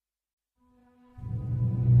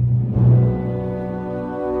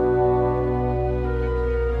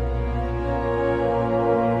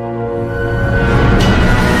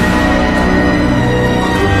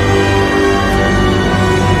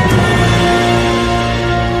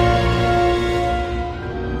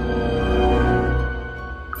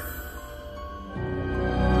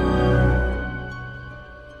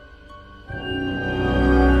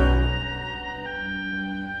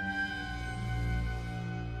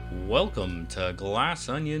Welcome to Glass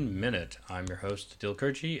Onion Minute. I'm your host, Dil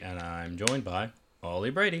Kirchi, and I'm joined by Ollie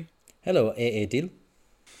Brady. Hello, A.A. Dil.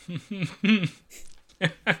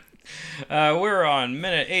 We're on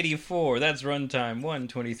minute 84. That's runtime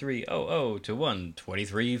 1:23:00 to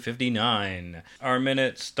 1:23:59. Our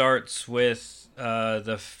minute starts with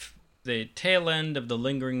the tail end of the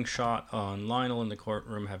lingering shot on Lionel in the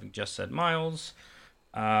courtroom having just said Miles.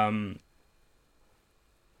 And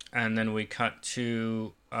then we cut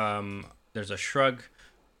to there's a shrug.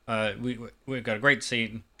 We've got a great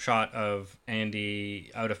scene shot of Andy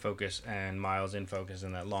out of focus and Miles in focus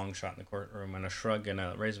in that long shot in the courtroom, and a shrug and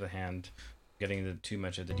a raise of a hand, getting into too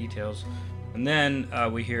much of the details. And then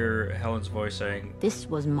we hear Helen's voice saying, "This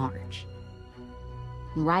was March.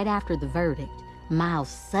 Right after the verdict, Miles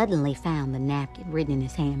suddenly found the napkin written in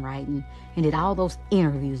his handwriting and did all those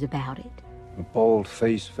interviews about it. A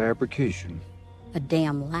bald-faced fabrication. A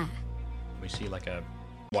damn lie." We see like a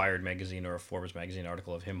Wired magazine or a Forbes magazine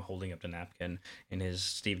article of him holding up the napkin in his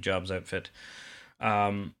Steve Jobs outfit.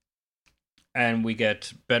 And we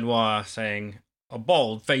get Benoit saying, "A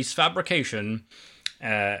bald-faced fabrication."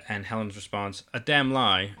 And Helen's response, "A damn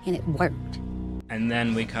lie." And it worked. And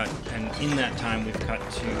then we cut, and in that time we've cut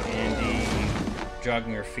to Andy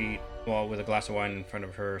jogging her feet while with a glass of wine in front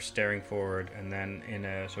of her, staring forward, and then in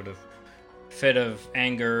a sort of fit of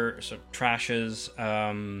anger, sort of trashes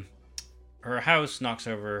her house, knocks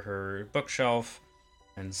over her bookshelf,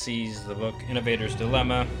 and sees the book Innovator's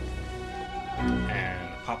Dilemma,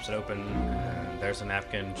 and pops it open, and there's a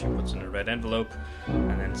napkin. She puts it in a red envelope,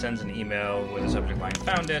 and then sends an email with the subject line,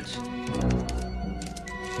 "Found it."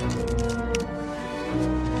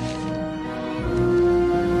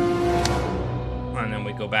 And then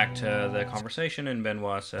we go back to the conversation, and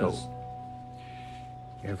Benoit says,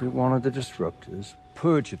 Every one of the disruptors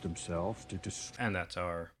perjured themselves to and that's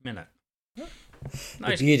our minute.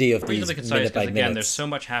 Nice. The beauty of these reasonably concise, minute by again, minutes. there's so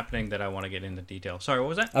much happening that I want to get into detail. Sorry, what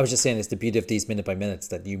was that? I was just saying it's the beauty of these minute by minutes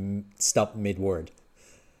that you stop mid-word.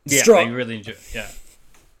 Yeah, Straw. I really enjoy.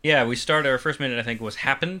 Yeah. We started our first minute. I think was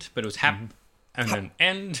happened, but it was and then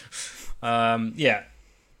end.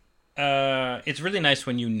 It's really nice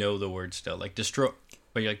when you know the word still, like destroy.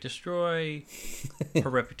 But you're like, destroy her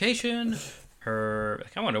reputation. I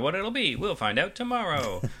wonder what it'll be. We'll find out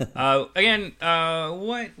tomorrow. What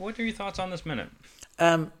are your thoughts on this minute?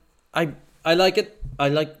 I like it. I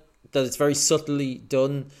like that it's very subtly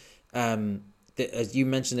done. As you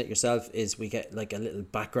mentioned it yourself, is we get like a little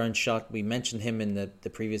background shot. We mentioned him in the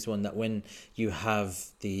previous one, that when you have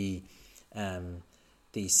the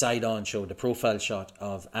side-on show, the profile shot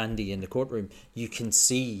of Andy in the courtroom, you can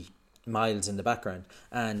see Miles in the background,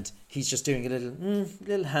 and he's just doing a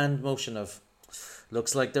little hand motion of,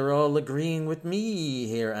 looks like they're all agreeing with me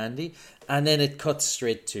here, Andy. And then it cuts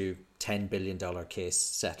straight to $10 billion case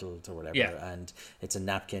settled or whatever. Yeah. And it's a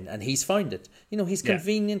napkin, and he's found it. He's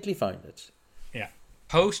conveniently found it. Yeah.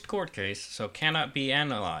 Post-court case, so cannot be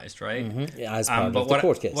analyzed, right? Mm-hmm. Yeah, as part of the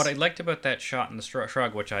court case. What I liked about that shot in the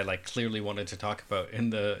shrug, which I clearly wanted to talk about in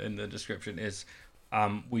the description, is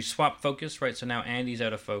we swap focus, right? So now Andy's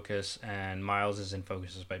out of focus and Miles is in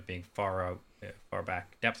focus despite being far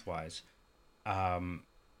back depth-wise.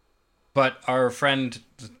 But our friend,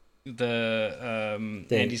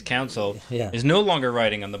 Andy's counsel, is no longer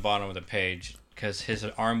writing on the bottom of the page because his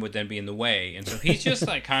arm would then be in the way, and so he's just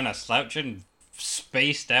kind of slouching,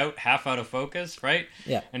 spaced out, half out of focus, right?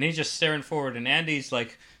 Yeah. And he's just staring forward, and Andy's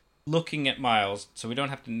looking at Miles, so we don't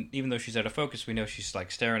have to, even though she's out of focus, we know she's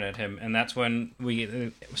staring at him, and that's when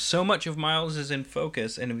so much of Miles is in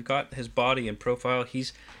focus, and we've got his body in profile.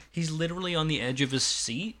 He's literally on the edge of his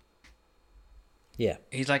seat. Yeah.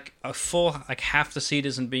 He's a full, half the seat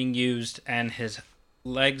isn't being used, and his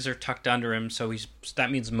legs are tucked under him, so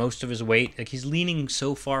that means most of his weight, he's leaning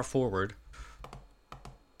so far forward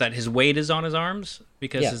that his weight is on his arms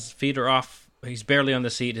because his feet are off. He's barely on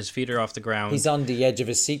the seat. His feet are off the ground. He's on the edge of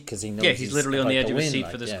his seat because he knows. Yeah, he's literally on the edge of his seat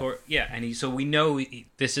for this court. Yeah, and so we know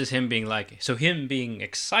this is him being him being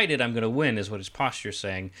excited, I'm going to win, is what his posture's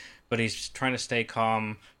saying, but he's trying to stay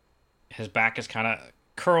calm. His back is kind of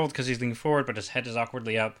curled because he's leaning forward, but his head is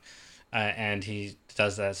awkwardly up, and he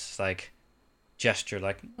does this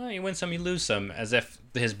gesture, you win some, you lose some, as if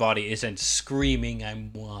his body isn't screaming,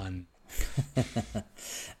 "I'm won."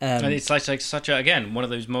 And it's such a, again, one of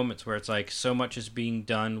those moments where it's so much is being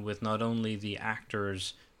done with not only the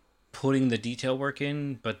actors putting the detail work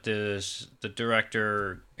in, but the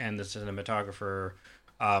director and the cinematographer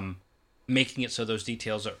making it so those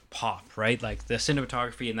details are pop, right? The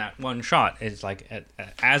cinematography in that one shot is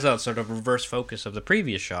as a sort of reverse focus of the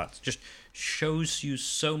previous shots, just shows you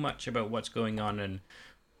so much about what's going on, and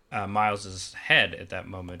Miles's head at that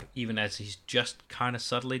moment, even as he's just kind of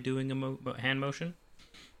subtly doing a hand motion.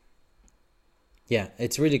 Yeah,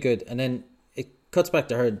 it's really good. And then it cuts back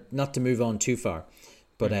to her, not to move on too far,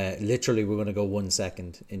 but literally we're going to go 1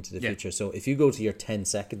 second into the future. So if you go to your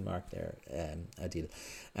 10-second mark there, Adil,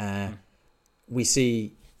 we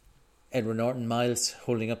see Edward Norton, Miles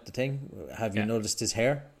holding up the thing. Have you noticed his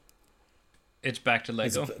hair? It's back to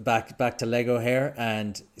Lego. It's back to Lego hair,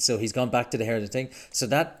 and so he's gone back to the hair of the thing. So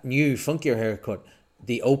that new funkier haircut,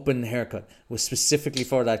 the open haircut, was specifically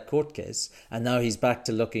for that court case, and now he's back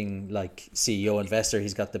to looking like CEO investor.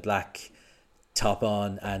 He's got the black top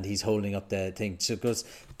on, and he's holding up the thing. So because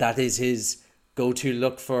that is his go-to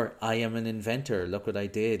look for, I am an inventor. Look what I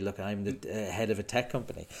did. Look, I'm the head of a tech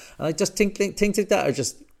company. And I just think things like that are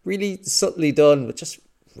just really subtly done, but just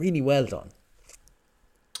really well done.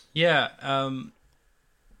 Yeah,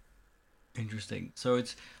 interesting. So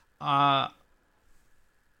it's I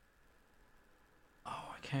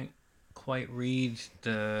can't quite read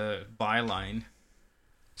the byline.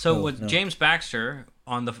 So James Baxter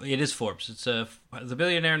on it is Forbes. It's the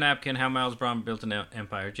billionaire napkin, how Miles Braun built an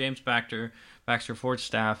empire. James Baxter, Ford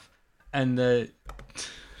staff, and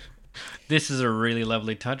this is a really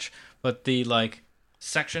lovely touch, but the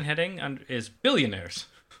section heading is billionaires.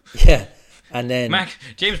 Yeah. And then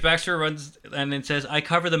James Baxter runs and it says, "I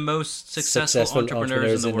cover the most successful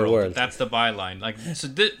entrepreneurs in the world." That's the byline. So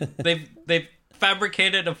they've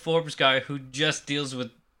fabricated a Forbes guy who just deals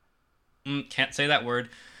with can't say that word.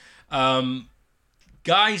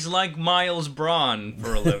 Guys like Miles Braun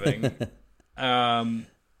for a living.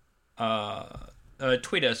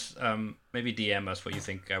 Tweet us, maybe DM us what you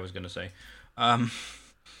think I was going to say.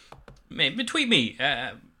 Maybe tweet me.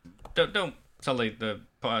 Don't sully the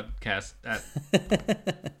podcast at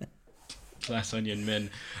Glass Onion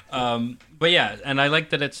Min. But yeah, and I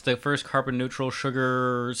like that it's the first carbon neutral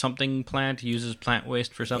sugar something plant, uses plant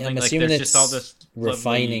waste for something. I'm assuming there's it's just all this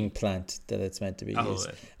refining plant that it's meant to be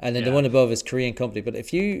used. And then the one above is Korean company. But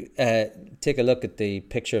if you take a look at the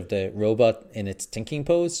picture of the robot in its thinking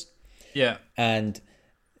pose, and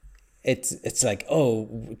it's like,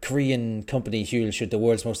 oh, Korean company Huel should the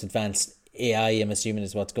world's most advanced AI, I'm assuming,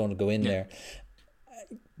 is what's going to go in there.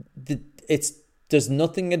 There's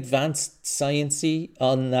nothing advanced sciencey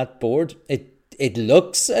on that board. It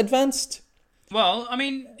looks advanced. Well, I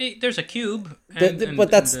mean, there's a cube,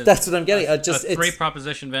 but that's what I'm getting. A three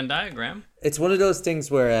proposition Venn diagram. It's one of those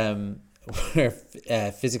things where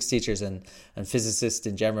physics teachers and physicists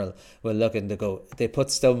in general will look and they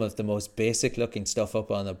put some of the most basic looking stuff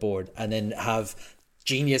up on a board, and then have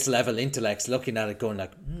genius level intellects looking at it, going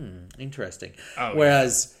like, interesting.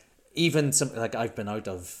 Whereas even some I've been out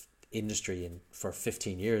of industry for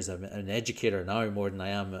 15 years. I'm an educator now more than I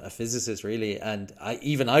am a physicist, really, and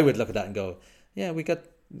I would look at that and go, yeah, we got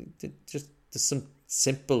just some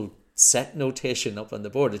simple set notation up on the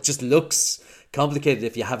board. It just looks complicated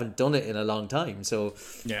if you haven't done it in a long time. So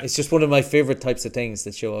it's just one of my favorite types of things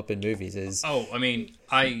that show up in movies. I mean,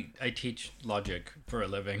 I teach logic for a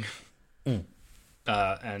living,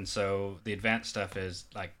 and so the advanced stuff is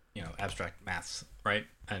abstract maths, right,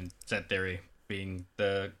 and set theory being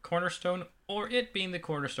the cornerstone, or it being the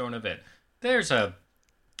cornerstone of it. There's a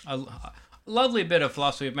lovely bit of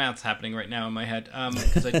philosophy of maths happening right now in my head,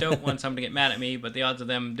 because I don't want someone to get mad at me, but the odds of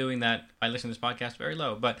them doing that by listening to this podcast are very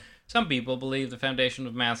low. But some people believe the foundation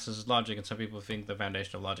of maths is logic, and some people think the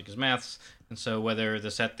foundation of logic is maths. And so whether the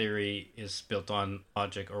set theory is built on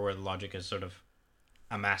logic or whether logic is sort of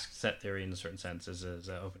a masked set theory in a certain sense is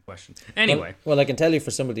an open question. Anyway. Well, I can tell you,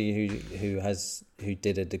 for somebody who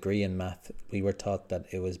did a degree in math, we were taught that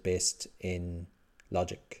it was based in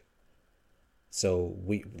logic. So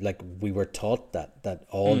we were taught that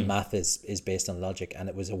all math is based on logic, and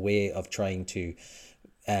it was a way of trying to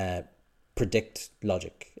predict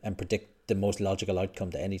logic and predict the most logical outcome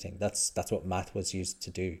to anything. That's what math was used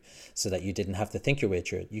to do, so that you didn't have to think your way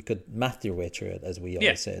through it. You could math your way through it, as we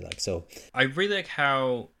always say. So I really like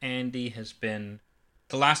how Andy has been.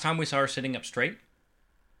 The last time we saw her sitting up straight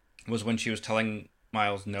was when she was telling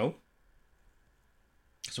Miles no.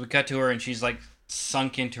 So we cut to her and she's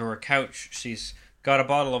sunk into her couch. She's got a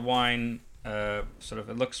bottle of wine. It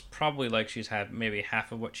looks probably like she's had maybe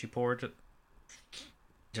half of what she poured,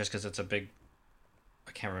 just because it's a big.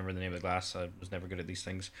 I can't remember the name of the glass. I was never good at these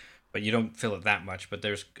things, but you don't fill it that much. But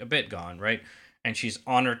there's a bit gone, right? And she's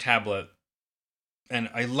on her tablet, and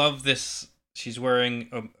I love this. She's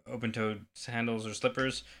wearing open-toed sandals or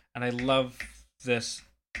slippers, and I love this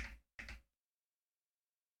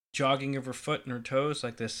jogging of her foot and her toes,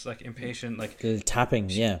 impatient, little tapping,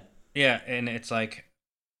 yeah, and it's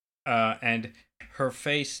and her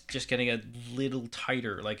face just getting a little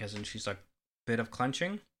tighter, like as in she's like a bit of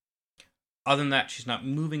clenching. Other than that, she's not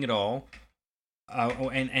moving at all.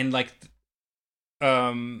 And like,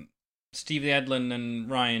 Steve Edlin and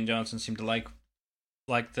Ryan Johnson seem to like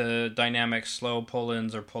the dynamic slow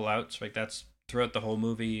pull-ins or pull-outs. Like that's throughout the whole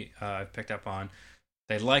movie. I've picked up on.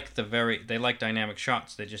 They like dynamic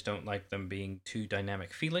shots. They just don't like them being too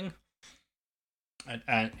dynamic feeling.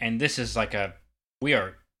 And this is like we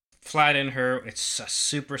are flat in her. It's a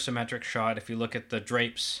super symmetric shot. If you look at the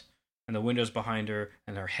drapes and the windows behind her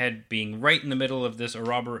and her head being right in the middle of this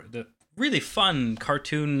the really fun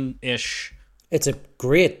cartoon-ish. It's a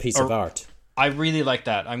great piece of art. I really like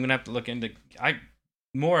that. I'm gonna have to look into.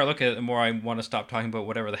 More I look at it, the more I want to stop talking about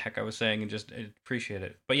whatever the heck I was saying and just appreciate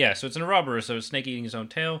it. But yeah, so it's an Ouroboros, so it's snake eating his own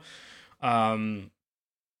tail, and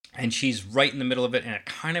she's right in the middle of it, and it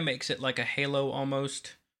kind of makes it like a halo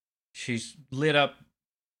almost. She's lit up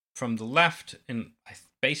from the left in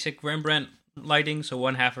basic Rembrandt lighting, so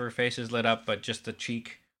one half of her face is lit up, but just the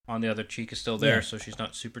cheek on the other cheek is still there, so she's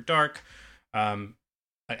not super dark. And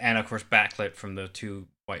of course backlit from the two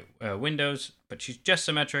white windows, but she's just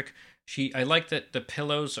symmetric. I like that the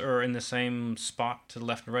pillows are in the same spot to the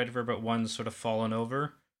left and right of her, but one's sort of fallen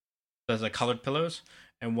over. There's like colored pillows,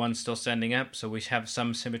 and one's still standing up, so we have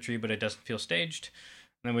some symmetry, but it doesn't feel staged.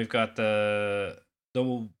 And then we've got the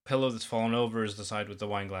pillow that's fallen over is the side with the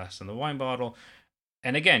wine glass and the wine bottle.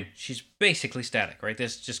 And again, she's basically static, right?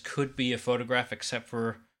 This just could be a photograph, except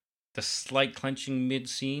for the slight clenching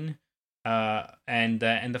mid-scene, and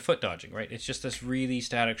the foot dodging, right? It's just this really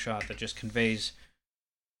static shot that just conveys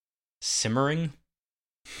simmering.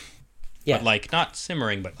 Yeah. But like not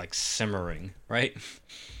simmering, but like simmering, right?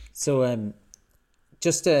 So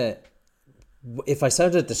just if I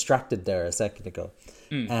sounded distracted there a second ago,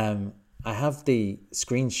 I have the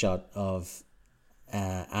screenshot of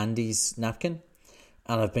Andy's napkin,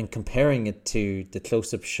 and I've been comparing it to the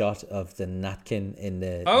close-up shot of the napkin in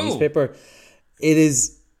the newspaper. It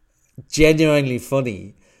is genuinely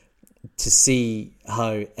funny to see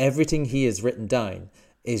how everything he has written down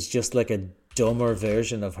is just like a dumber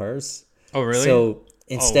version of hers. Oh, really? So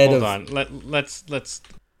instead hold on. Let's.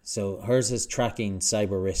 So hers is tracking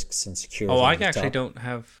cyber risks and security. Oh, I actually don't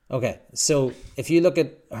have. Okay, so if you look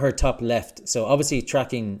at her top left, so obviously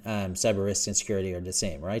tracking cyber risks and security are the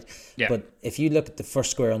same, right? Yeah. But if you look at the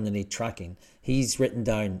first square underneath tracking, he's written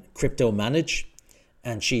down crypto manage,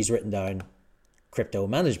 and she's written down crypto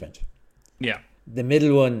management. Yeah. The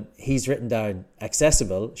middle one, he's written down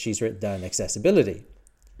accessible, she's written down accessibility.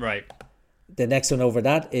 Right. The next one over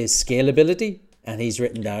that is scalability, and he's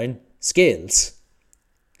written down scales.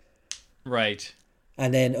 Right.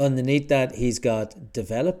 And then underneath that, he's got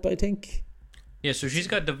develop, I think. Yeah, so she's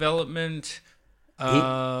got development.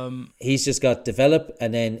 He's just got develop,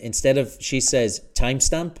 and then instead of, she says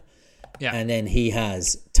timestamp, and then he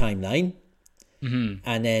has timeline. Mm-hmm.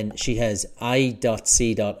 And then she has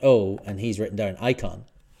I.C.O, and he's written down icon.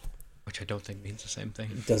 Which I don't think means the same thing.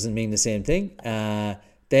 Doesn't mean the same thing.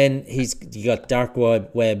 Then you got dark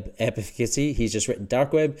web efficacy. He's just written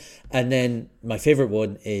dark web. And then my favorite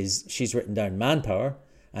one is she's written down manpower,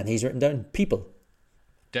 and he's written down people.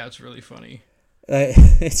 That's really funny.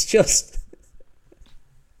 It's just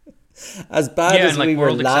as bad as like we were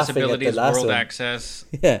world laughing accessibility at the is last world one. access.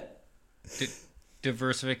 Yeah.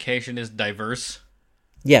 Diversification is diverse.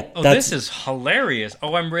 Yeah. Oh, this is hilarious.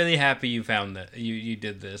 Oh, I'm really happy you found that. You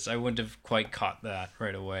did this. I wouldn't have quite caught that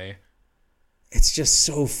right away. It's just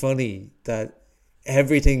so funny that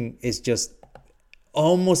everything is just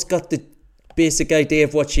almost got the basic idea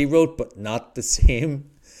of what she wrote, but not the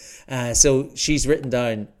same. So she's written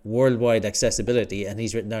down worldwide accessibility, and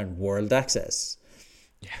he's written down world access.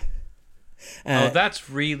 Yeah. That's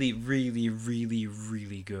really, really, really,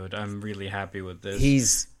 really good. I'm really happy with this.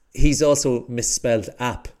 He's also misspelled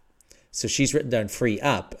app. So she's written down free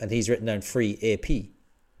app, and he's written down free AP.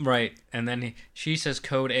 Right, and then she says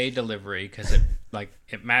code A delivery because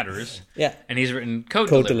it matters. Yeah, and he's written code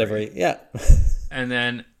delivery. Yeah, and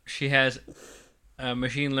then she has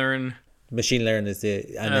machine learn. Machine learn is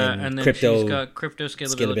and then crypto. She's got crypto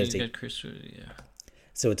scalability. Yeah.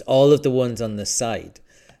 So it's all of the ones on the side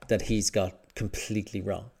that he's got completely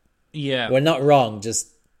wrong. Yeah, well, not wrong,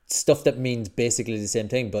 just stuff that means basically the same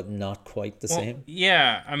thing, but not quite the same.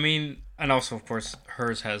 Yeah, I mean, and also of course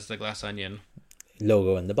hers has the glass onion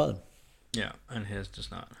logo in the bottom. Yeah, and his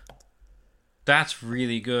does not. That's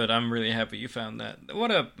really good. I'm really happy you found that.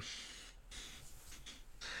 What a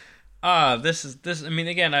this. I mean,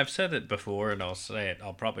 again, I've said it before, and I'll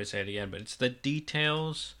probably say it again, but it's the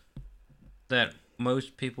details that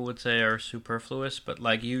most people would say are superfluous, but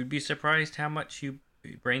like you'd be surprised how much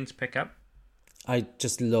brains pick up. I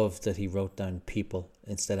just love that he wrote down people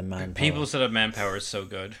instead of manpower. People instead of manpower is so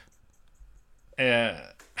good. We're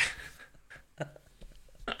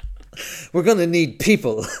gonna need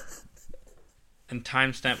people. And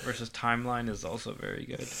timestamp versus timeline is also very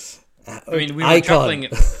good. I I mean, we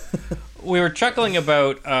were chuckling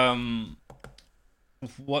about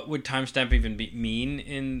what would timestamp even mean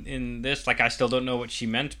in this. Like, I still don't know what she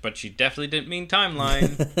meant, but she definitely didn't mean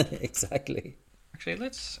timeline. Exactly. Actually,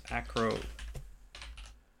 let's acro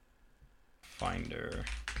finder.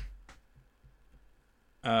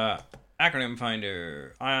 Acronym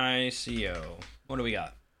finder. ICO. What do we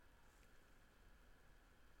got?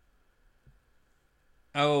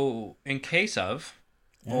 Oh, in case of,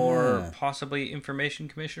 or possibly Information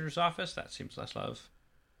Commissioner's Office. That seems less love.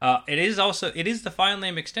 It is the file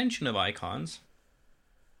name extension of icons,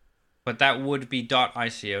 but that would be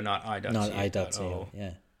 .ico, not i.co. Not i.co.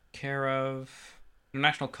 Yeah. Care of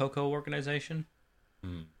International Cocoa Organization.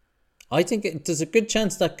 I think there's a good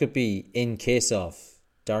chance that could be in case of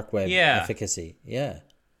dark web efficacy. Yeah.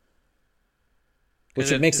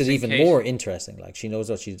 Which makes it even more interesting. Like, she knows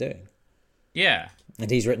what she's doing. Yeah.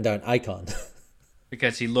 And he's written down icon.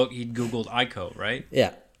 Because he Googled ICO, right?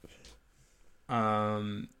 Yeah.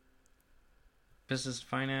 Business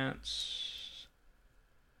finance.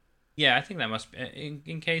 Yeah, I think that must be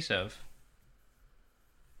in case of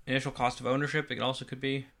initial cost of ownership. It also could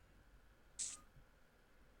be.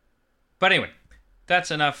 But anyway,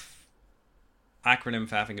 that's enough acronym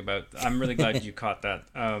faffing about. I'm really glad you caught that.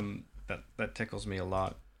 That tickles me a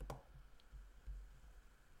lot.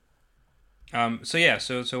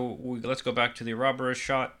 So let's go back to the Ouroboros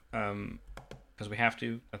shot, because we have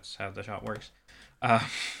to. That's how the shot works. Yeah,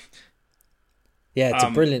 it's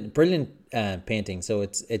a brilliant painting. So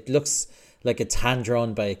it looks like it's hand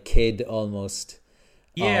drawn by a kid almost.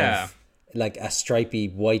 Yeah, like a stripy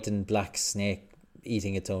white and black snake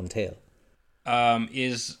eating its own tail.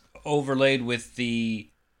 Is overlaid with the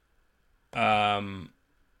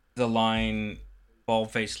line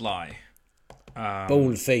 "bald-faced lie."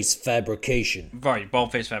 Bold-faced fabrication. Right,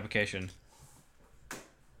 bald-faced fabrication.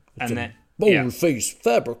 And then bold-faced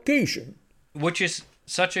fabrication. Which is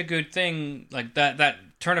such a good thing. Like, that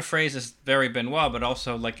turn of phrase is very Benoit, but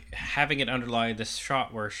also, like, having it underlie this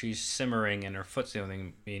shot where she's simmering and her foot's the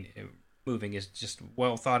only thing moving is just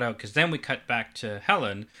well thought out. Because then we cut back to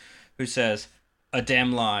Helen, who says, "A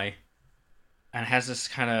damn lie," and has this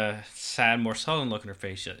kind of sad, more sullen look in her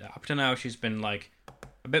face. Up to now, she's been, like,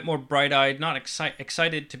 a bit more bright-eyed, not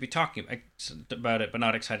excited to be talking about it, but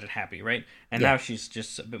not excited, happy, right? And now she's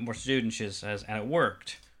just a bit more subdued, and she says, "And it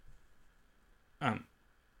worked." And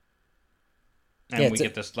we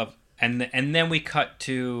get this love, and then we cut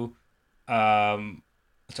to, and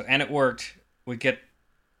it worked. We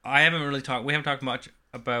haven't talked much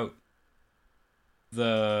about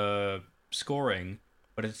the scoring,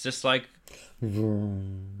 but it's just like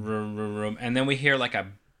room, and then we hear like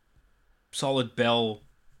a solid bell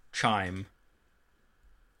chime,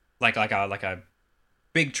 like a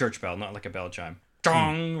big church bell, not like a bell chime.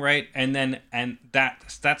 Dong, right? And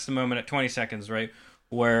that's the moment at 20 seconds, right,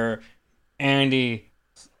 where Andy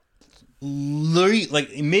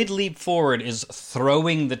mid leap forward is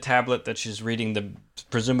throwing the tablet that she's reading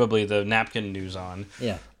presumably the napkin news on.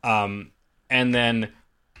 Yeah. And then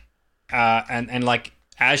and like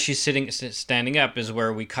as she's standing up is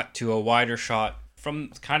where we cut to a wider shot from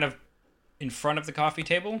kind of in front of the coffee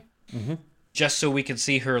table, just so we can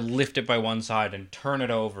see her lift it by one side and turn it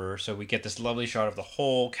over, so we get this lovely shot of the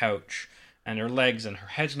whole couch and her legs, and her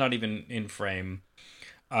head's not even in frame,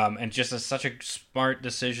 and just such a smart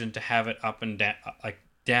decision to have it up and down, like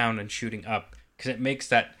down and shooting up, because it makes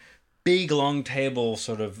that big long table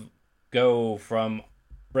sort of go from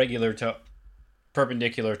regular to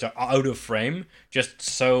perpendicular to out of frame, just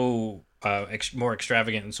so more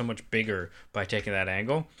extravagant and so much bigger by taking that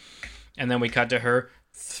angle. And then we cut to her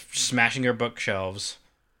smashing her bookshelves,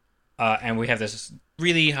 and we have this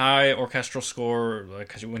really high orchestral score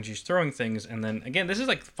when she's throwing things. And then again, this is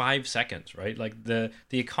like 5 seconds, right? Like the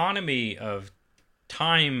economy of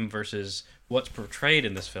time versus what's portrayed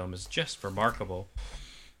in this film is just remarkable,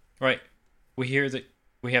 right? We hear that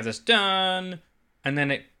we have this done, and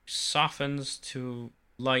then it softens to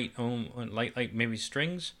light maybe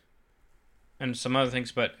strings and some other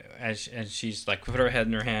things, but as she's like put her head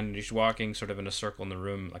in her hand and she's walking sort of in a circle in the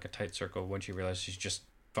room, like a tight circle, when she realizes she's just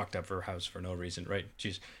fucked up her house for no reason, right?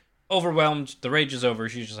 She's overwhelmed, the rage is over,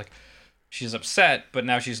 she's just like, she's upset, but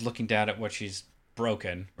now she's looking down at what she's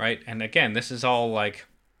broken, right? And again, this is all like,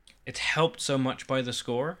 it's helped so much by the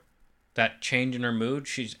score, that change in her mood.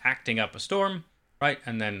 She's acting up a storm, right?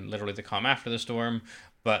 And then literally the calm after the storm,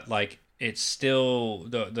 but like it's still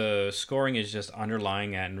the scoring is just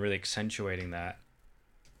underlying that and really accentuating that.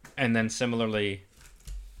 And then similarly,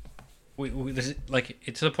 like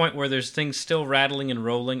it's to the point where there's things still rattling and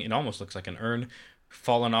rolling. It almost looks like an urn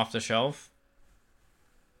fallen off the shelf.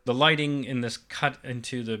 The lighting in this cut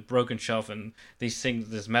into the broken shelf, and these things,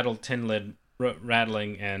 this metal tin lid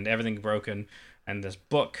rattling and everything broken, and this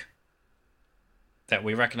book that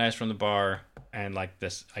we recognize from the bar, and like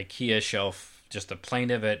this IKEA shelf, just the plane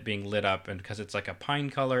of it being lit up, and because it's like a pine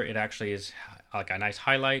color, it actually is like a nice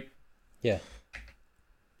highlight. Yeah.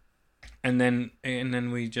 And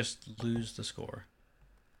then we just lose the score.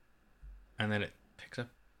 And then it picks up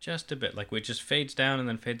just a bit. Like it just fades down and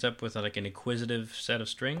then fades up with like an inquisitive set of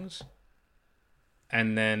strings.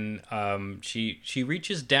 And then she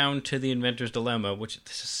reaches down to the inventor's dilemma, which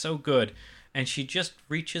this is so good. And she just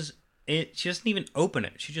reaches it. She doesn't even open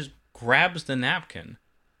it. She just grabs the napkin.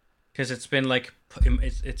 Because it's been like,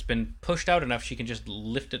 it's been pushed out enough she can just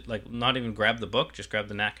lift it, like not even grab the book, just grab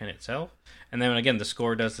the napkin itself. And then again, the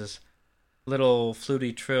score does this little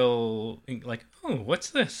fluty trill, like, oh, what's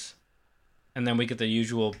this? And then we get the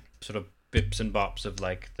usual sort of bips and bops of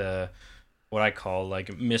like what I call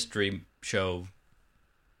like mystery show,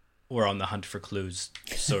 we're on the hunt for clues,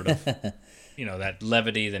 sort of, that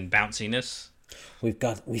levity then bounciness. We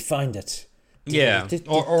find it. Yeah,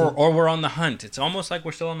 or we're on the hunt. It's almost like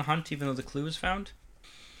we're still on the hunt even though the clue is found.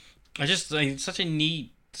 It's such a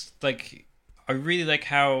neat, like, I really like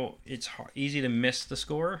how it's easy to miss the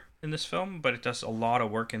score in this film, but it does a lot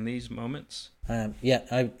of work in these moments. As you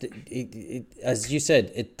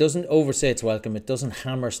said, it doesn't overstay its welcome. It doesn't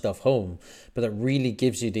hammer stuff home, but it really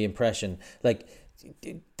gives you the impression, like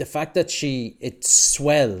the fact that it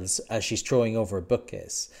swells as she's throwing over a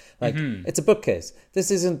bookcase. Like it's a bookcase.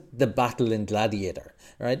 This isn't the battle in Gladiator,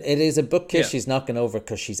 right? It is a bookcase she's knocking over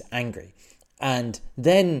because she's angry, and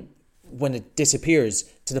then when it disappears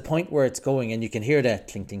to the point where it's going, and you can hear the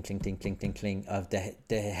clink, clink, clink, clink, clink, clink, clink of the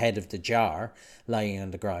head of the jar lying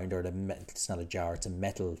on the ground, or it's not a jar, it's a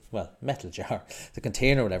metal jar, the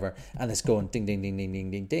container or whatever, and it's going ding, ding, ding, ding,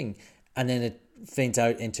 ding, ding, ding, and then it fades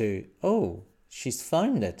out into, oh, she's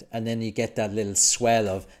found it, and then you get that little swell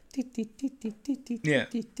of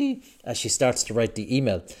as she starts to write the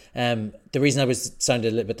email. The reason I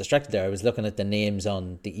sounded a little bit distracted there, I was looking at the names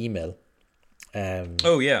on the email.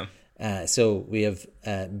 So we have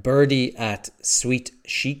Birdie at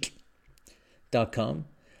sweetchic.com,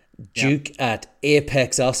 Duke at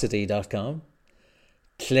apexosity.com,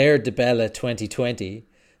 Claire DeBella 2020,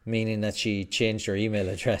 meaning that she changed her email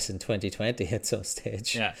address in 2020 at some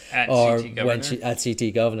stage. Yeah, at or CT Governor. when she at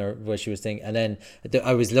CT Governor, where she was thinking. And then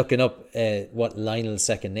I was looking up what Lionel's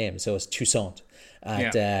second name, so it's Toussaint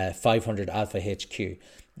at 500 Alpha HQ.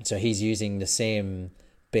 So he's using the same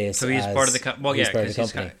base. So he's part of the company.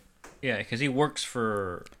 Because he works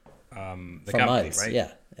for the company, Miles, right?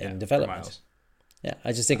 Yeah, in development. Yeah,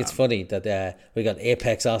 I just think it's funny that we got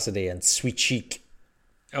Apexosity and Sweet Chic.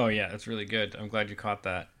 Oh yeah, that's really good. I'm glad you caught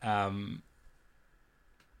that. And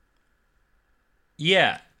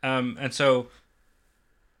so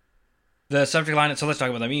the subject line. So let's talk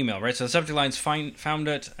about that email, right? So the subject line's found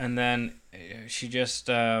it, and then she just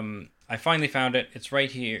I finally found it. It's right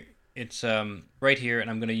here. It's right here, and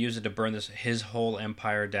I'm going to use it to burn his whole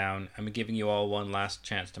empire down. I'm giving you all one last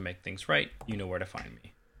chance to make things right. You know where to find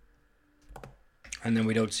me. And then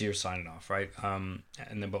we don't see her sign it off, right?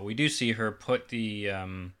 But we do see her put the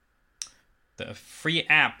free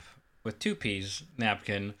app with 2 P's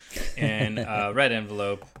napkin in a red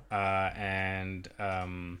envelope, and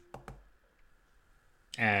then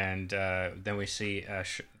we see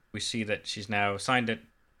that she's now signed it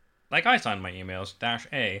like I signed my emails,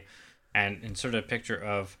 -A, and inserted a picture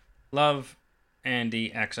of Love,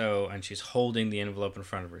 Andy, XO, and she's holding the envelope in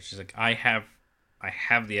front of her. She's like, I have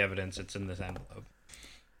the evidence. It's in this envelope.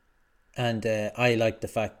 And I like the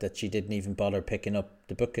fact that she didn't even bother picking up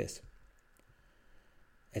the bookcase.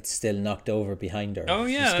 It's still knocked over behind her. Oh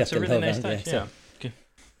yeah, that's a really nice touch. Yeah. Okay.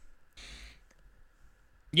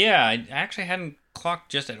 Yeah, I actually hadn't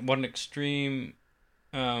clocked just at what an extreme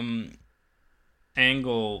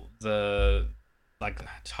angle the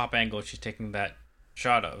top angle she's taking that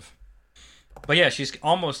shot of. But yeah, she's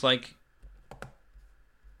almost like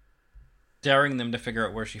daring them to figure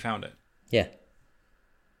out where she found it. Yeah.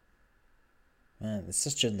 Man, it's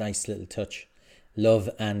such a nice little touch. Love,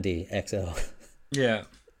 Andy, XO. Yeah.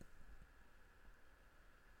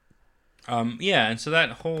 And so that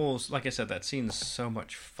whole, like I said, that scene's so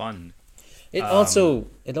much fun. It also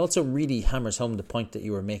really hammers home the point that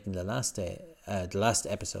you were making the last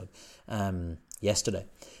episode, yesterday.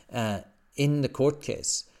 In the court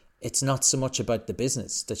case, it's not so much about the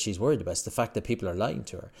business that she's worried about. It's the fact that people are lying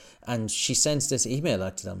to her. And she sends this email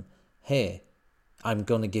out to them. Hey, I'm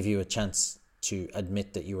going to give you a chance to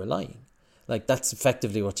admit that you were lying. Like, that's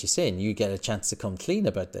effectively what she's saying. You get a chance to come clean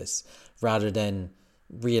about this, rather than,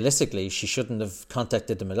 realistically, she shouldn't have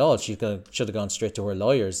contacted them at all. She should have gone straight to her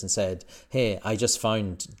lawyers and said, hey, I just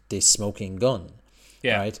found this smoking gun.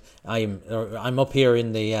 Yeah. Right. I'm up here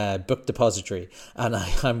in the book depository, and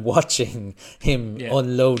I'm watching him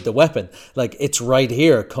unload the weapon. Like, it's right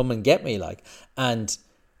here. Come and get me. Like, and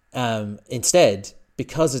instead,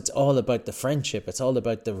 because it's all about the friendship, it's all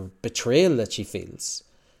about the betrayal that she feels,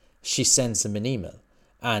 she sends him an email,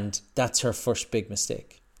 and that's her first big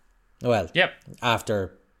mistake. Well,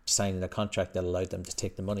 after signing a contract that allowed them to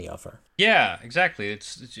take the money off her. Yeah, exactly.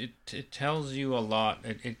 It tells you a lot.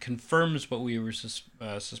 It confirms what we were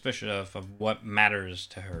suspicious of what matters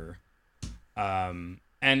to her.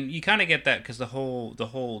 And you kind of get that because the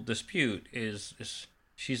whole dispute is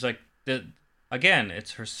she's like, again,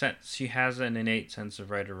 it's her sense. She has an innate sense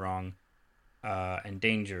of right or wrong, and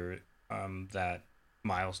danger, that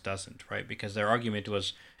Miles doesn't, right? Because their argument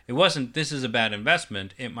was, it wasn't, this is a bad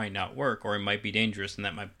investment, it might not work, or it might be dangerous, and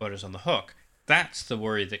that might put us on the hook. That's the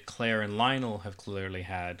worry that Claire and Lionel have clearly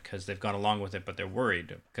had, because they've gone along with it, but they're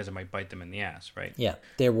worried because it might bite them in the ass, right? Yeah,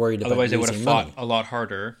 they're worried about otherwise they would have fought money a lot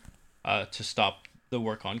harder to stop the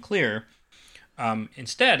work on Claire.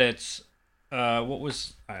 Instead, it's what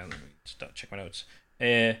was... let me just check my notes.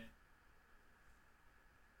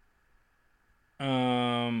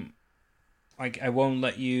 I won't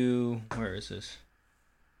let you... Where is this?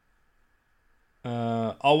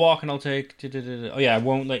 I'll walk and I'll take... Oh yeah, I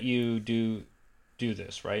won't let you do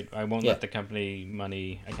this, right? I won't let the company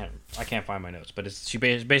money... I can't find my notes, but she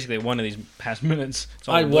basically one of these past minutes...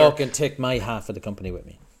 I'll walk and take my half of the company with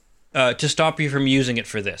me. To stop you from using it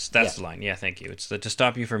for this. That's the line. Yeah, thank you. It's to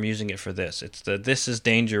stop you from using it for this. It's this is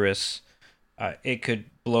dangerous. It could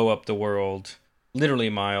blow up the world. Literally,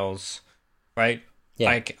 Miles, right?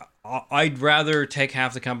 Yeah. I'd rather take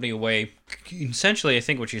half the company away. Essentially, I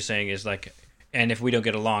think what she's saying is like, and if we don't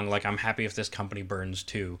get along, like, I'm happy if this company burns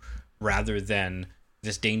too, rather than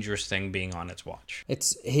this dangerous thing being on its watch.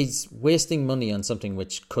 He's wasting money on something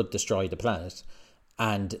which could destroy the planet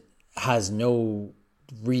and has no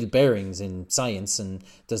real bearings in science, and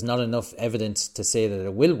there's not enough evidence to say that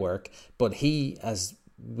it will work. But he, as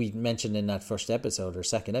we mentioned in that first episode or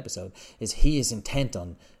second episode, he is intent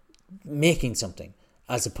on making something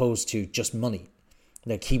as opposed to just money.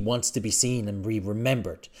 Like, he wants to be seen and be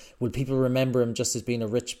remembered. Will people remember him just as being a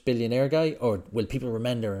rich billionaire guy, or will people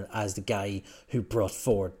remember him as the guy who brought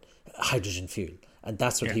forward hydrogen fuel? And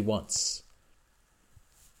that's what he wants.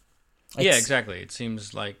 Yeah, exactly. It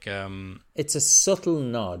seems like... It's a subtle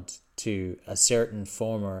nod to a certain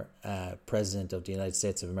former president of the United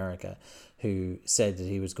States of America who said that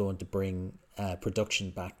he was going to bring production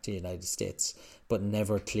back to the United States, but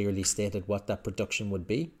never clearly stated what that production would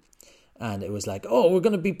be. And it was like, oh, we're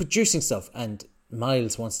going to be producing stuff. And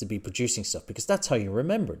Miles wants to be producing stuff because that's how you're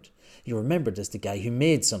remembered. You're remembered as the guy who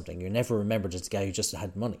made something. You're never remembered as the guy who just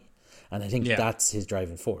had money. And I think that's his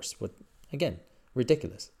driving force. But again,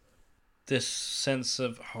 ridiculous. This sense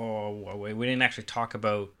of, we didn't actually talk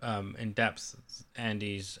about in depth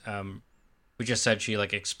Andy's... we just said she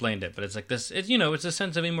like explained it, but it's like this, it's a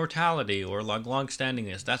sense of immortality or like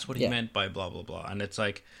long-standingness. That's what he meant by blah, blah, blah. And it's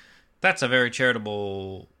like, that's a very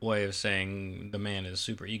charitable way of saying the man is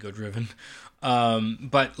super ego-driven.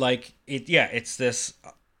 But like, it's this...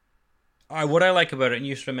 what I like about it, and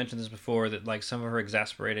you sort of mentioned this before, that like some of her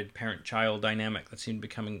exasperated parent-child dynamic that seemed to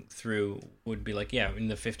be coming through would be like, in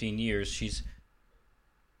the 15 years, she's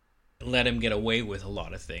let him get away with a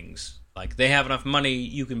lot of things. Like, they have enough money,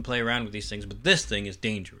 you can play around with these things, but this thing is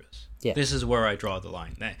dangerous. Yeah. This is where I draw the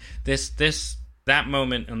line. That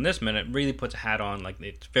moment and this minute really puts a hat on. Like,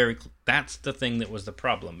 it's very... That's the thing that was the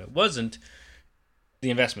problem. It wasn't the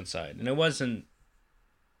investment side, and it wasn't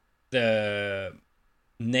the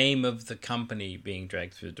name of the company being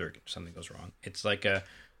dragged through the dirt if something goes wrong. It's like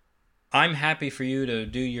I'm happy for you to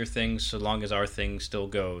do your thing so long as our thing still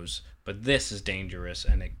goes, but this is dangerous,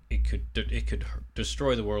 and it could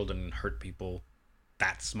destroy the world and hurt people.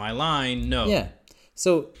 That's my line. No. Yeah.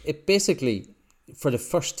 So it basically, for the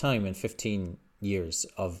first time in 15 years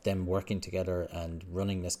of them working together and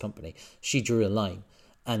running this company, she drew a line,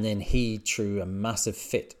 and then he threw a massive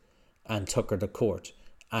fit and took her to court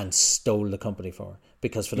and stole the company for her,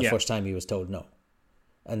 because for the first time he was told no,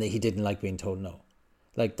 and he didn't like being told no.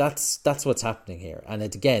 Like, that's what's happening here. And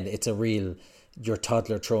it's a real, your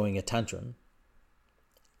toddler throwing a tantrum.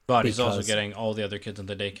 But he's also getting all the other kids in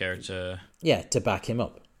the daycare to... Yeah, to back him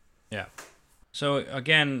up. Yeah. So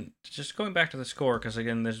again, just going back to the score, because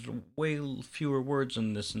again, there's way fewer words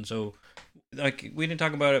in this, and so like we didn't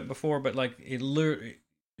talk about it before, but like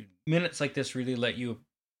minutes like this really let you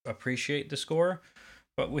appreciate the score.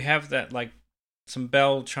 But we have that like some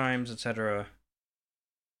bell chimes, etc.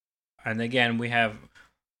 And again, we have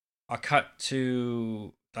a cut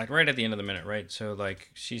to like right at the end of the minute, right? So like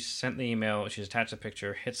she's sent the email, she's attached a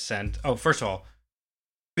picture, hits send. Oh, first of all,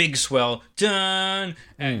 big swell, done,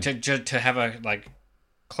 and to have a like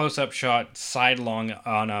close up shot sidelong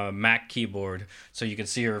on a Mac keyboard, so you can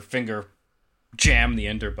see her finger jam the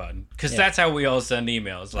enter button, because that's how we all send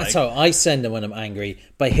emails. Like, that's how I send them when I'm angry,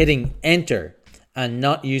 by hitting enter and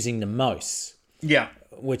not using the mouse. Yeah,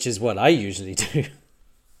 which is what I usually do.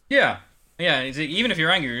 Yeah. Even if you're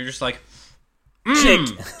angry, you're just like, click.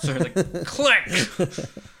 So it's like click.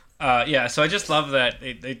 Yeah. So I just love that.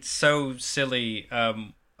 It's so silly.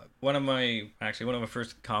 One of my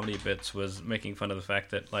first comedy bits was making fun of the fact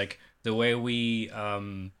that like the way we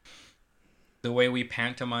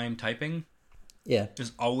pantomime typing. Yeah.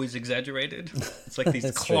 Is always exaggerated. It's like these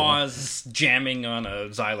claws jamming on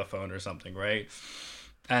a xylophone or something, right?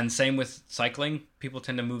 And same with cycling. People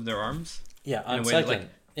tend to move their arms. Yeah, I'm cycling. Like,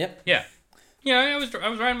 yep. Yeah. Yeah, I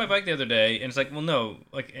was riding my bike the other day, and it's like, well, no,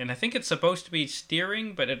 like, and I think it's supposed to be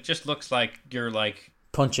steering, but it just looks like you're like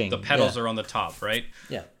punching. The pedals are on the top, right?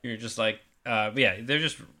 Yeah. You're just like, but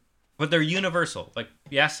they're universal. Like,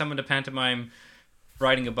 you ask someone to pantomime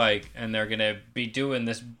riding a bike, and they're gonna be doing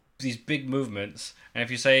these big movements, and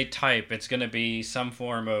if you say type, it's gonna be some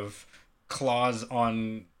form of claws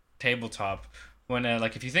on tabletop. When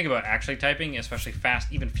like if you think about actually typing, especially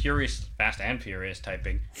fast and furious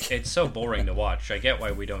typing, it's so boring to watch. I get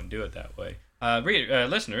why we don't do it that way.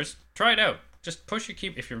 Listeners, try it out. Just push your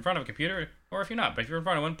keyboard if you're in front of a computer, or if you're not. But if you're in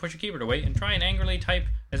front of one, push your keyboard away and try and angrily type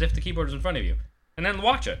as if the keyboard is in front of you, and then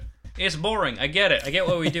watch it. It's boring. I get it. I get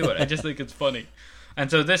why we do it. I just think it's funny.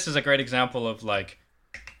 And so this is a great example of like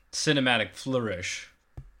cinematic flourish.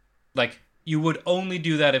 Like, you would only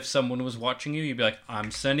do that if someone was watching you. You'd be like, I'm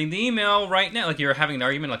sending the email right now. Like, you're having an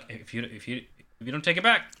argument. Like, if you don't take it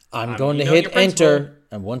back, I'm going to hit enter.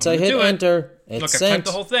 And once I hit enter, it's Look, sent. I've typed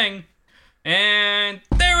the whole thing. And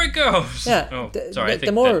there it goes. Yeah. Sorry.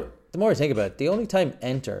 The more I think about it, the only time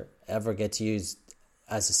enter ever gets used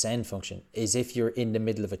as a send function is if you're in the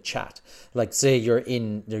middle of a chat. Like, say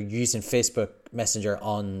they're using Facebook Messenger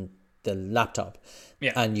on the laptop.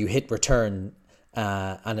 Yeah. And you hit return.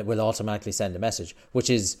 And it will automatically send a message, which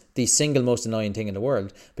is the single most annoying thing in the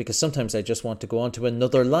world, because sometimes I just want to go on to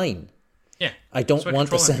another line. Yeah, I don't want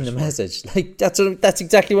to send a message. Like that's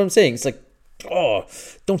exactly what I'm saying. It's like, oh,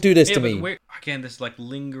 don't do this to me. Again, this like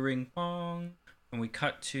lingering bong, and we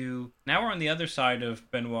cut to now we're on the other side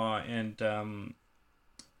of Benoit and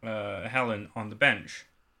Helen on the bench.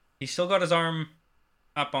 He's still got his arm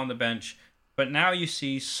up on the bench, but now you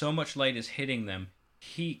see so much light is hitting them.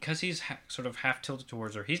 Because he's sort of half tilted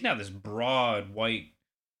towards her, he's now this broad, white,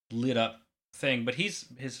 lit up thing, but his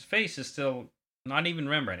face is still not even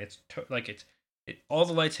Rembrandt. It's all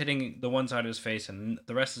the light's hitting the one side of his face, and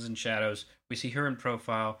the rest is in shadows. We see her in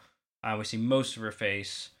profile. We see most of her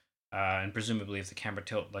face, and presumably if the camera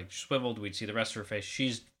swiveled, we'd see the rest of her face.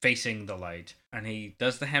 She's facing the light, and he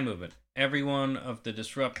does the hand movement. Every one of the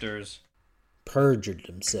disruptors perjured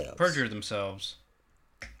themselves.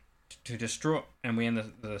 To destroy, and we end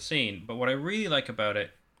the scene. But what I really like about it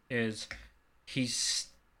is he's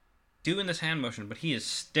doing this hand motion, but he is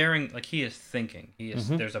staring, like he is thinking.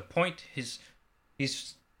 There's a point. He's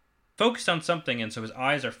focused on something, and so his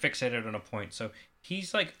eyes are fixated on a point. So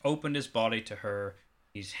he's like opened his body to her.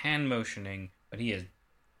 He's hand motioning, but he is.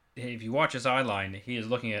 If you watch his eye line, he is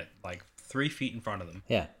looking at like 3 feet in front of them.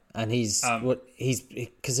 Yeah, and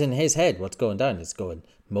because in his head, what's going down is going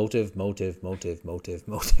motive.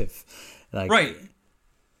 Like, right.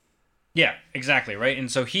 Yeah, exactly, right? And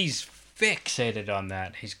so he's fixated on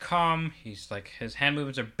that. He's calm. He's like, his hand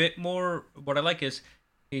movements are a bit more, what I like is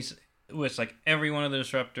it's like every one of the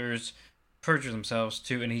disruptors perjure themselves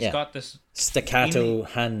too, and he's got this staccato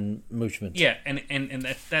hand movement. Yeah, and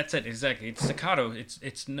that's it, exactly. It's staccato.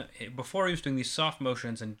 It's not, before he was doing these soft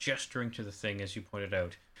motions and gesturing to the thing, as you pointed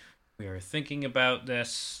out. We are thinking about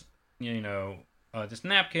this, this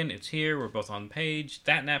napkin, it's here, we're both on page,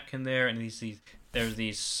 that napkin there, and there's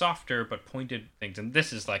these softer but pointed things, and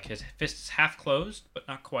this is like his fist is half closed, but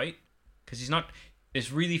not quite, because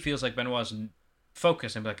this really feels like Benoit's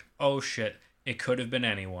focus, and be like, oh shit, it could have been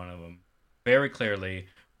any one of them, very clearly,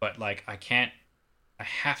 but like, I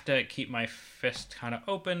have to keep my fist kind of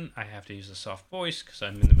open, I have to use a soft voice, because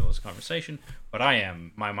I'm in the middle of this conversation, but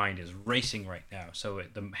my mind is racing right now, so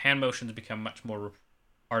the hand motions become much more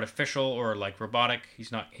artificial or like robotic.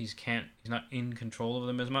 He's not in control of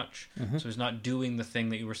them as much. So he's not doing the thing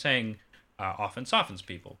that you were saying often softens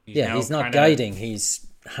people. He's not guiding, he's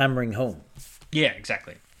hammering home. Yeah,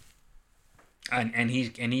 exactly. And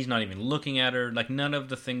he's not even looking at her. Like, none of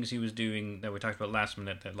the things he was doing that we talked about last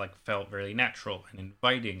minute that like felt really natural and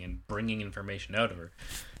inviting and bringing information out of her.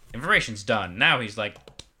 Information's done. Now he's like,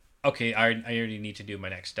 okay, I already need to do my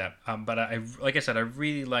next step. But I like I said, I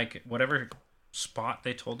really like whatever spot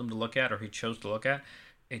they told him to look at or he chose to look at.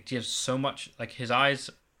 It gives so much, like his eyes.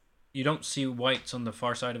 You don't see whites on the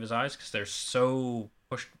far side of his eyes because they're so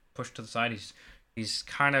pushed to the side. He's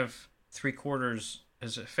kind of 3/4.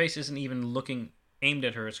 His face isn't even looking aimed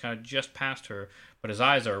at her. It's kind of just past her, but his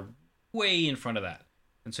eyes are way in front of that.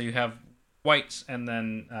 And so you have whites and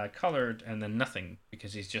then colored and then nothing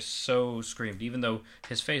because he's just so screamed. Even though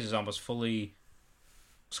his face is almost fully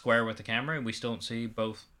square with the camera, and we still don't see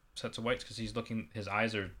both sets of whites because his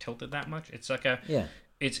eyes are tilted that much. It's like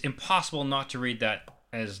it's impossible not to read that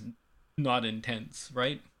as not intense,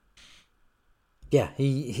 right? Yeah,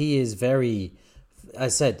 he is very, I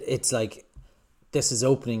said, it's like, this is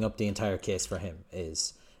opening up the entire case for him.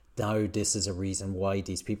 Is now this is a reason why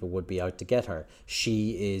these people would be out to get her.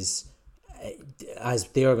 She is, as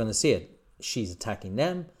they are going to see it, she's attacking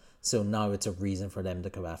them. So now it's a reason for them to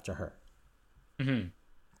come after her. Mm-hmm.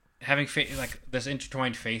 Having faith, like this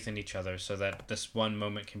intertwined faith in each other, so that this one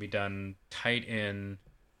moment can be done tight in,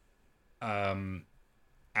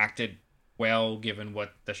 acted well, given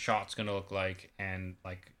what the shot's going to look like, and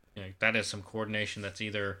like that is some coordination that's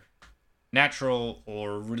either natural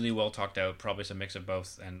or really well talked out, probably some mix of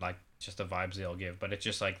both, and like just the vibes they all give. But it's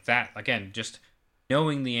just like that, again, just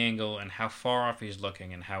knowing the angle and how far off he's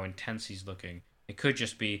looking and how intense he's looking. It could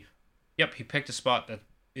just be, yep, he picked a spot that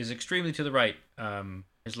is extremely to the right,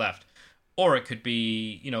 his left, or it could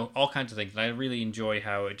be all kinds of things. And I really enjoy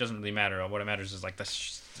how it doesn't really matter. What it matters is like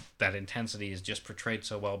that intensity is just portrayed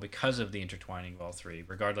so well because of the intertwining of all three,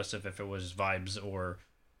 regardless of if it was vibes or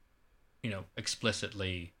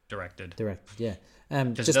explicitly directed. Yeah.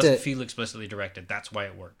 Because it doesn't feel explicitly directed. That's why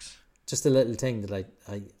it works. Just a little thing that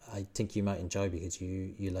I think you might enjoy because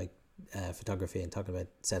you like photography and talking about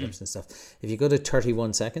setups and stuff. If you go to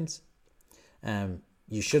 31 seconds,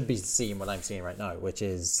 you should be seeing what I'm seeing right now, which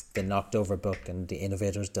is the knocked over book and the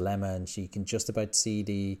innovator's dilemma, and she can just about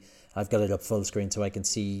see I've got it up full screen so I can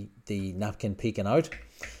see the napkin peeking out.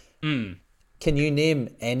 Can you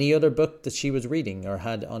name any other book that she was reading or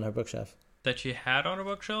had on her bookshelf? That she had on her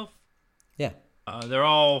bookshelf? Yeah. They're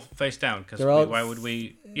all face down because why would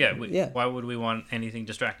we? Why would we want anything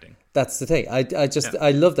distracting? That's the thing.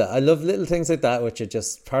 I love that. I love little things like that, which are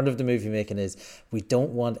just part of the movie making. Is we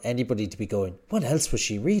don't want anybody to be going, what else was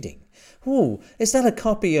she reading? Oh, is that a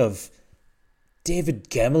copy of David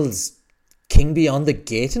Gemmell's King Beyond the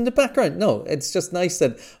Gate in the background? No, it's just nice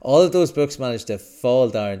that all of those books manage to fall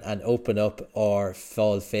down and open up or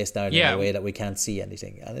fall face down in a way that we can't see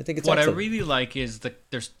anything. And I think it's what excellent. I really like is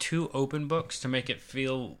that there's two open books to make it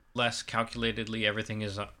feel less calculatedly everything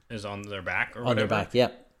is on their back or whatever. On their back, yeah.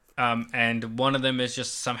 And one of them is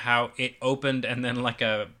just somehow it opened and then like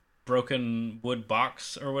a broken wood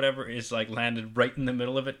box or whatever is like landed right in the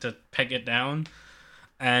middle of it to peg it down.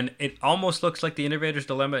 And it almost looks like the Innovator's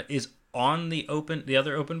Dilemma is on the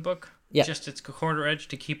other open book, just its corner edge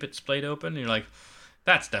to keep it splayed open. And you're like,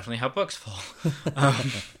 that's definitely how books fall.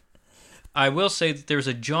 I will say that there's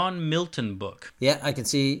a John Milton book. Yeah, I can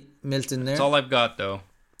see Milton there. That's all I've got, though.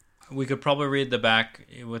 We could probably read the back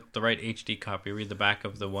with the right HD copy. Read the back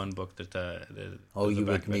of the one book that you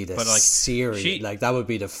would need a series like that would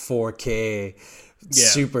be the 4K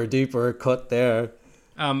super duper cut there.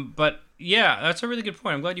 But yeah, that's a really good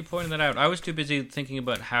point. I'm glad you pointed that out. I was too busy thinking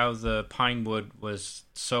about how the pine wood was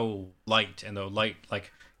so light, and the light,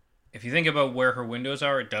 like, if you think about where her windows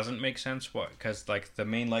are, it doesn't make sense. Because like the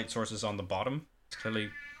main light source is on the bottom. It's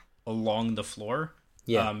clearly along the floor.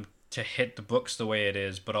 Yeah. To hit the books the way it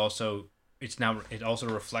is, but also it also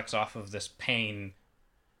reflects off of this pane.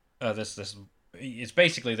 It's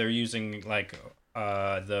basically they're using like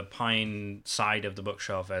the pine side of the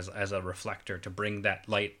bookshelf as a reflector to bring that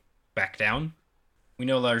light back down. We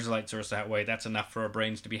know there's a light source that way. That's enough for our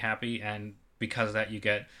brains to be happy, and because of that, you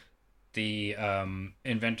get the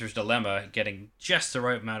Inventor's Dilemma getting just the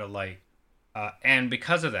right amount of light, and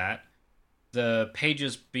because of that, the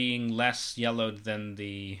pages being less yellowed than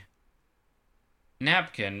the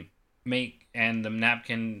napkin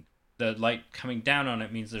the light coming down on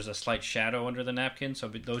it means there's a slight shadow under the napkin, so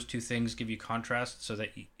those two things give you contrast, so that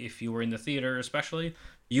if you were in the theater especially,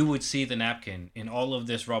 you would see the napkin in all of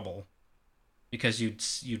this rubble, because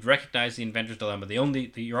you'd recognize the Inventor's Dilemma.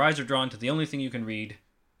 Your eyes are drawn to the only thing you can read,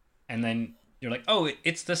 and then you're like, oh,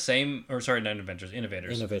 it's the same. Or sorry, not innovators.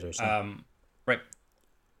 Innovators. Yeah. Right.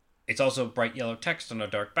 It's also bright yellow text on a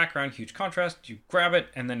dark background, huge contrast. You grab it,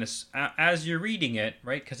 and then as you're reading it,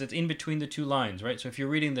 right, because it's in between the two lines, right? So if you're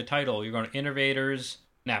reading the title, you're going to Innovators,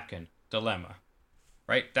 Napkin, Dilemma,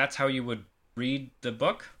 right? That's how you would read the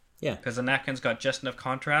book. Yeah. Because the napkin's got just enough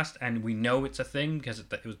contrast, and we know it's a thing because it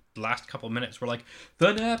was the last couple of minutes. We're like,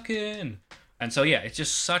 the napkin! And so, yeah, it's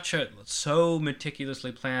just so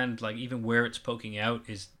meticulously planned, like even where it's poking out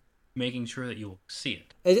is making sure that you will see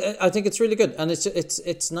it. I think it's really good, and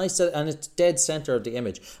it's nice and it's dead center of the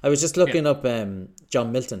image. I was just looking up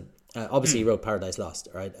John Milton. Obviously, he wrote Paradise Lost,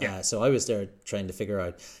 right? Yeah. So I was there trying to figure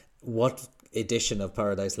out what edition of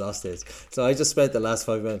Paradise Lost is. So I just spent the last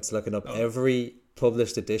 5 minutes looking up every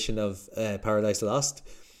published edition of Paradise Lost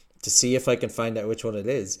to see if I can find out which one it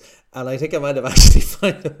is, and I think I might have actually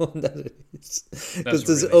found the one that it is, because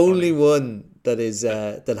there's really only funny. one that is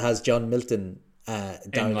that has John Milton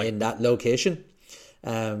down in that location.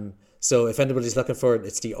 So if anybody's looking for it,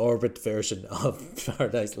 it's the Orbit version of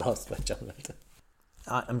Paradise Lost by John Milton.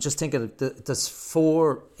 I'm just thinking there's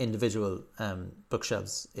 4 individual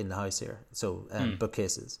bookshelves in the house here, so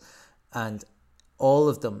bookcases, and all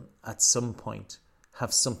of them at some point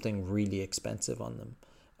have something really expensive on them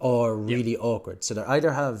or really awkward. So they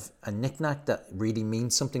either have a knick-knack that really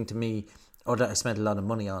means something to me or that I spent a lot of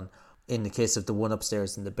money on. In the case of the one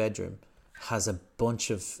upstairs in the bedroom, has a bunch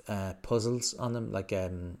of puzzles on them, like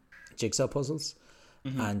jigsaw puzzles.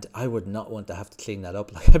 And I would not want to have to clean that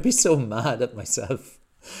up. Like, I'd be so mad at myself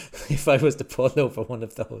if I was to pull over one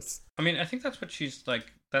of those. I mean, I think that's what she's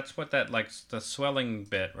like. That's what that, like, the swelling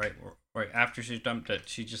bit, right? Right after she's dumped it,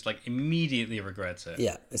 she just like immediately regrets it.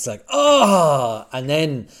 Yeah, it's like, oh, and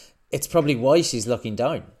then it's probably why she's looking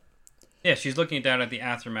down. Yeah, she's looking down at the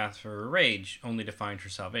aftermath of her rage, only to find her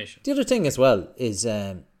salvation. The other thing as well is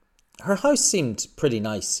her house seemed pretty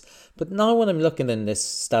nice, but now when I'm looking in this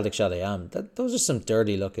static shot those are some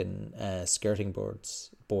dirty looking skirting boards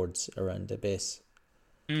around the base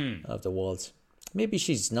of the walls. Maybe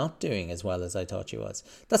she's not doing as well as I thought she was.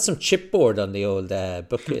 That's some chipboard on the old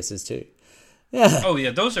bookcases too. Yeah. Oh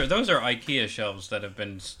yeah, those are IKEA shelves that have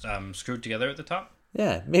been screwed together at the top.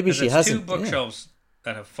 Yeah, maybe she hasn't. 2 bookshelves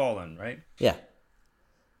that have fallen, right? Yeah.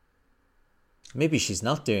 Maybe she's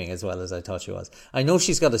not doing as well as I thought she was. I know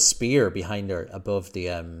she's got a spear behind her above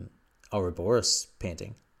the Ouroboros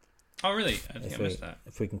painting. Oh really? I think I missed that.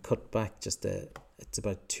 If we can cut back just it's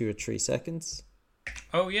about 2 or 3 seconds.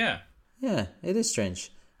 Oh yeah. Yeah, it is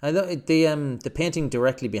strange. I look the painting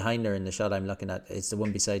directly behind her in the shot I'm looking at is the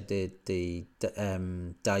one beside the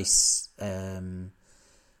dice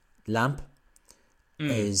lamp.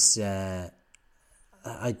 Is I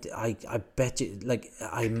bet you, like,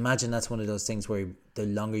 I imagine that's one of those things where the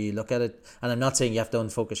longer you look at it, and I'm not saying you have to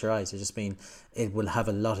unfocus your eyes, I just mean it will have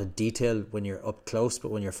a lot of detail when you're up close,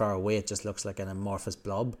 but when you're far away it just looks like an amorphous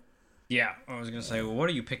blob. Yeah, I was going to say, well, what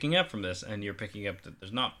are you picking up from this? And you're picking up that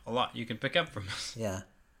there's not a lot you can pick up from this. Yeah.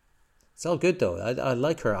 It's all good, though. I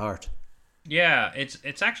like her art. Yeah,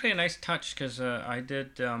 it's actually a nice touch, because I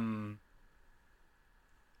did... one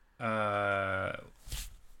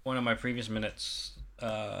of my previous minutes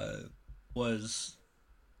was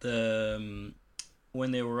the...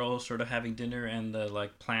 when they were all sort of having dinner, and the,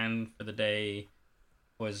 like, plan for the day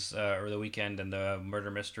was... or the weekend, and the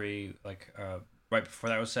murder mystery, like, right before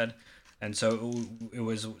that was said. And so it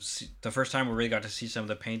was the first time we really got to see some of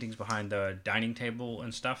the paintings behind the dining table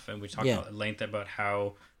and stuff. And we talked at length about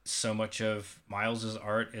how so much of Miles's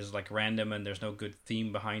art is like random and there's no good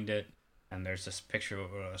theme behind it. And there's this picture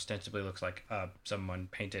of what ostensibly looks like someone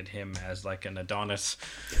painted him as like an Adonis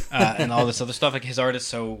and all this other stuff. Like his art is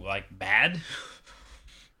so like bad.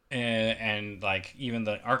 And like even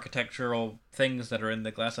the architectural things that are in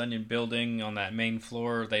the Glass Onion building on that main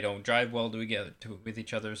floor, they don't jive well with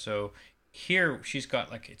each other. So here she's got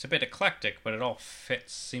like, it's a bit eclectic, but it all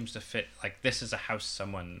seems to fit. Like this is a house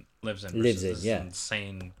someone lives in.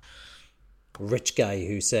 Insane rich guy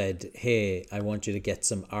who said, "Hey, I want you to get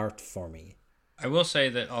some art for me." I will say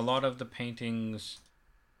that a lot of the paintings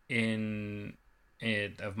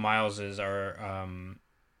of Miles's are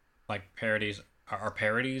like parodies. Are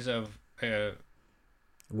parodies of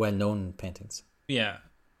well-known paintings. Yeah,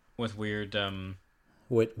 with weird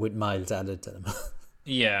with Miles added to them.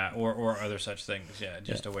 Yeah, or other such things. Yeah,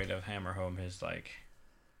 just a way to hammer home his like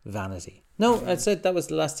vanity. No, I'd said that was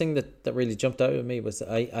the last thing that really jumped out at me was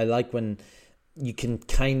I like when you can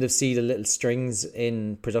kind of see the little strings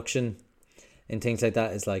in production and things like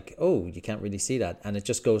that. Is like, oh, you can't really see that, and it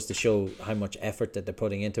just goes to show how much effort that they're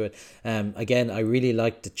putting into it. Again, I really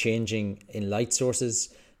like the changing in light sources.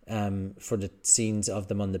 for the scenes of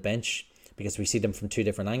them on the bench, because we see them from two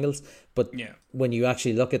different angles. But when you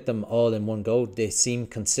actually look at them all in one go, they seem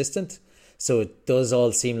consistent. So it does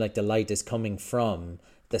all seem like the light is coming from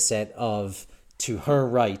the set of, to her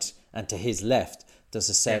right and to his left, there's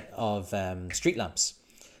a set of street lamps.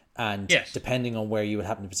 And depending on where you would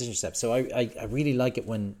happen to position yourself. So I really like it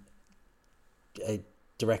when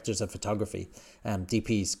directors of photography,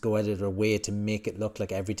 DPs, go out of their way to make it look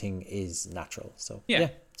like everything is natural. So yeah,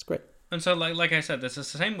 it's great. And so like I said, this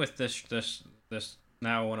is the same with this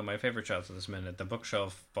now one of my favorite shots of this minute, the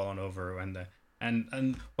bookshelf falling over,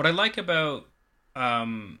 and what I like about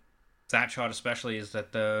that shot especially is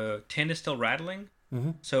that the tin is still rattling.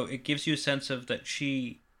 Mm-hmm. So it gives you a sense of that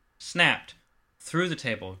she snapped through the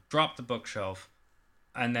table, dropped the bookshelf,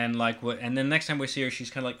 and then next time we see her, she's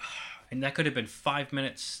kind of like, and that could have been 5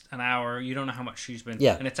 minutes, an hour. You don't know how much she's been.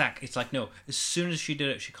 Yeah. And it's like, no, as soon as she did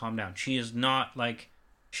it, she calmed down. She is not like,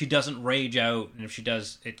 she doesn't rage out, and if she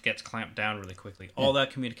does, it gets clamped down really quickly. All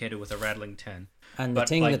that communicated with a rattling tin. And the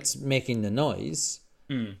thing that's making the noise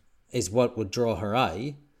is what would draw her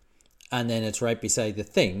eye, and then it's right beside the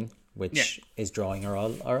thing, which is drawing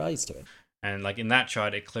our eyes to it. And like in that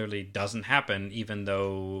shot, it clearly doesn't happen, even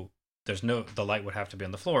though the light would have to be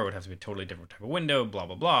on the floor. It would have to be a totally different type of window, blah,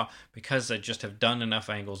 blah, blah, because they just have done enough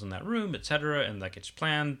angles in that room, etc. And like it's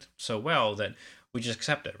planned so well that we just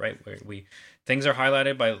accept it, right? We things are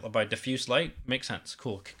highlighted by diffuse light. Makes sense.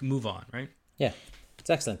 Cool. Move on, right? Yeah, it's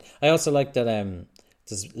excellent. I also like that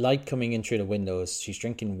there's light coming in through the windows. She's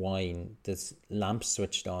drinking wine. There's lamps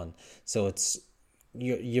switched on. So it's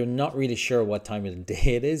you're not really sure what time of the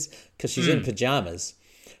day it is because she's in pajamas.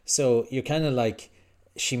 So you're kind of like,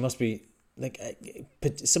 she must be like,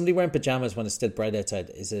 somebody wearing pajamas when it's still bright outside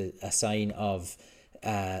is a sign of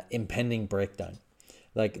impending breakdown.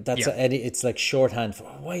 Like that's it's like shorthand for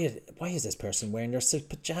why is this person wearing their silk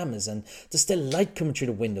pajamas and there's still light coming through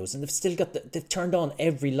the windows and they've still got they've turned on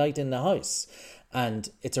every light in the house, and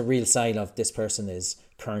it's a real sign of this person is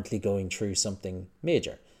currently going through something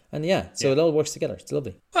major. And so it all works together. It's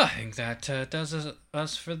lovely. Well, I think that does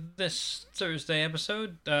us for this Thursday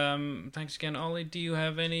episode. Thanks again, Ollie. Do you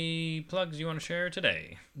have any plugs you want to share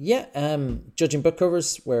today? Yeah, Judging Book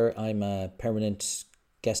Covers, where I'm a permanent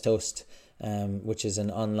guest host, which is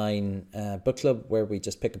an online book club where we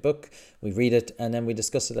just pick a book, we read it, and then we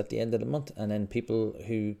discuss it at the end of the month. And then people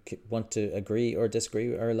who want to agree or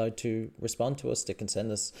disagree are allowed to respond to us. They can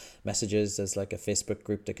send us messages. There's like a Facebook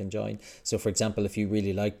group they can join. So, for example, if you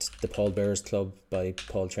really liked The Paul Bearers Club by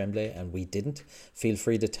Paul Tremblay and we didn't, feel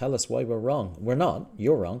free to tell us why we're wrong. We're not.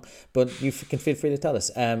 You're wrong. But you can feel free to tell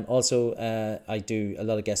us. Also, I do a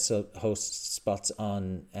lot of guest host spots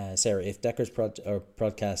on Sarah If Decker's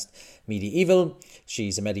podcast, Medieval.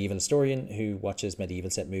 She's a medieval historian who watches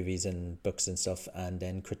medieval set movies and books and stuff and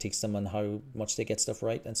then critiques them on how much they get stuff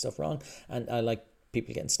right and stuff wrong. And I like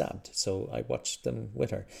people getting stabbed, so I watched them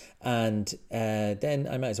with her. And then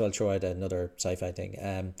I might as well throw out another sci-fi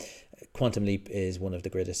thing. Quantum Leap is one of the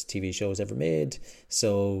greatest TV shows ever made,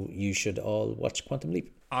 so you should all watch Quantum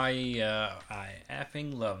Leap. I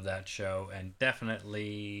effing love that show, and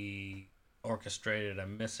definitely orchestrated a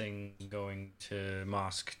missing going to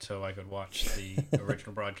mosque so I could watch the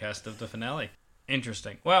original broadcast of the finale.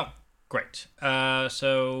 Interesting. Well, great.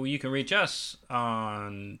 So you can reach us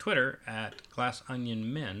on Twitter at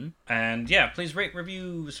GlassOnionMen. And please rate,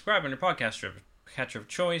 review, subscribe on your podcast catcher of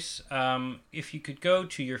choice. If you could go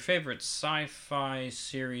to your favorite sci-fi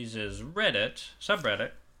series'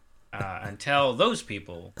 subreddit, and tell those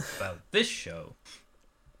people about this show.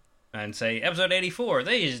 And say, episode 84,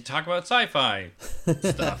 they used to talk about sci-fi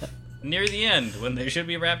stuff near the end when they should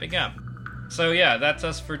be wrapping up. So that's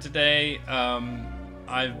us for today.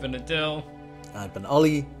 I've been Adil. I've been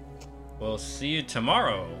Ollie. We'll see you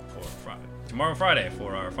tomorrow Friday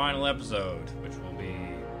for our final episode, which will be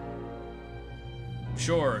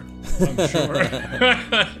short, I'm sure.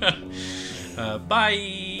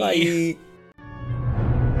 Bye. Bye.